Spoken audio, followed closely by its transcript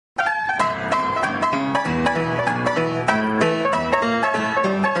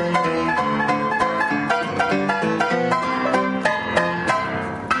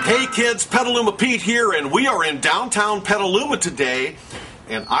kids, Petaluma Pete here, and we are in downtown Petaluma today,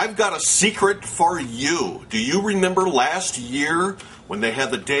 and I've got a secret for you. Do you remember last year when they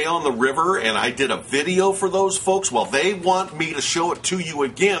had the day on the river and I did a video for those folks? Well, they want me to show it to you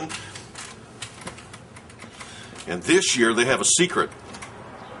again. And this year they have a secret.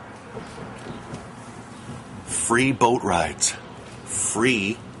 Free boat rides.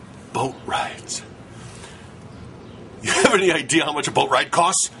 Free boat rides. You have any idea how much a boat ride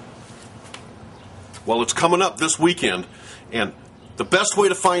costs? Well, it's coming up this weekend, and the best way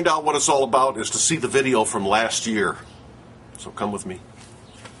to find out what it's all about is to see the video from last year. So come with me.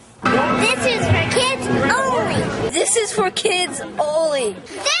 This is for kids only. This is for kids only.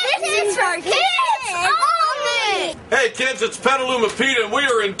 This is for kids only. Hey kids, it's Petaluma Pete, and we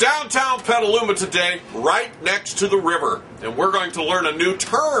are in downtown Petaluma today, right next to the river. And we're going to learn a new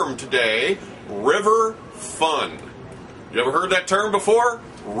term today, river fun. You ever heard that term before?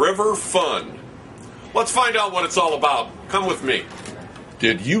 River fun. Let's find out what it's all about. Come with me.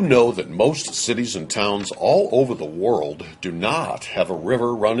 Did you know that most cities and towns all over the world do not have a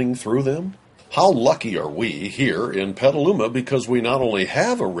river running through them? How lucky are we here in Petaluma because we not only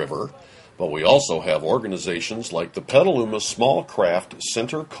have a river, but we also have organizations like the Petaluma Small Craft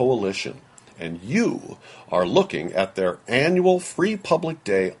Center Coalition. And you are looking at their annual Free Public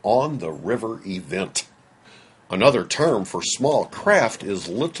Day on the River event. Another term for small craft is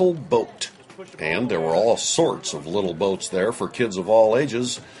little boat. And there were all sorts of little boats there for kids of all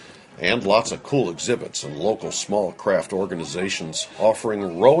ages, and lots of cool exhibits and local small craft organizations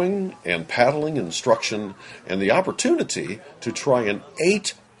offering rowing and paddling instruction and the opportunity to try an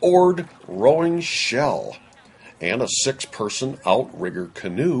 8-oared rowing shell and a 6-person outrigger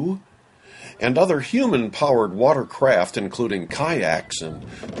canoe and other human-powered watercraft including kayaks and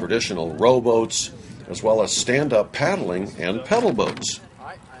traditional rowboats, as well as stand-up paddling and pedal boats.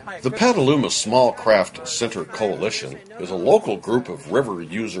 The Petaluma Small Craft Center Coalition is a local group of river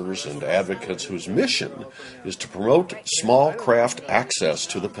users and advocates whose mission is to promote small craft access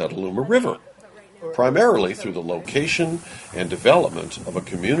to the Petaluma River, primarily through the location and development of a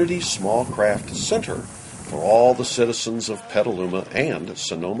community small craft center for all the citizens of Petaluma and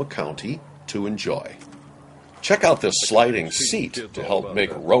Sonoma County to enjoy. Check out this sliding seat to help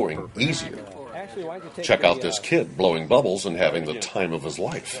make rowing easier. Check out this kid blowing bubbles and having the time of his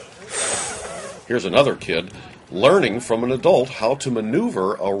life. Here's another kid learning from an adult how to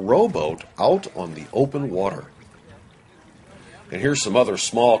maneuver a rowboat out on the open water. And here's some other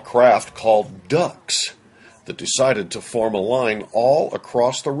small craft called ducks that decided to form a line all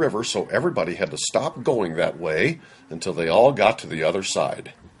across the river so everybody had to stop going that way until they all got to the other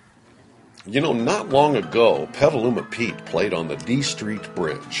side. You know, not long ago, Petaluma Pete played on the D Street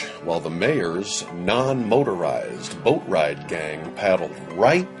Bridge while the mayor's non-motorized boat ride gang paddled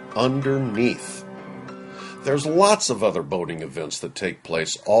right underneath. There's lots of other boating events that take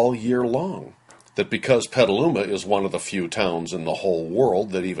place all year long. That because Petaluma is one of the few towns in the whole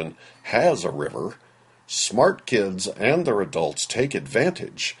world that even has a river, smart kids and their adults take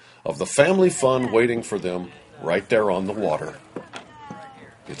advantage of the family fun waiting for them right there on the water.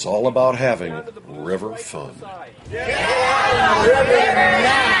 It's all about having river fun.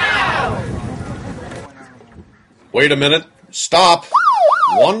 Wait a minute. Stop.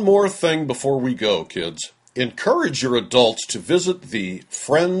 One more thing before we go, kids. Encourage your adults to visit the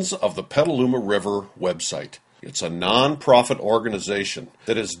Friends of the Petaluma River website. It's a non-profit organization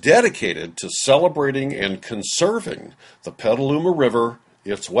that is dedicated to celebrating and conserving the Petaluma River,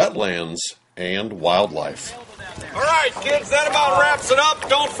 its wetlands, and wildlife. All right, kids, that about wraps it up.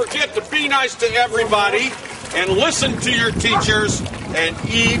 Don't forget to be nice to everybody and listen to your teachers and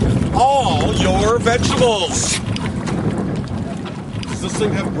eat all your vegetables. Does this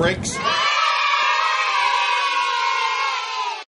thing have brakes?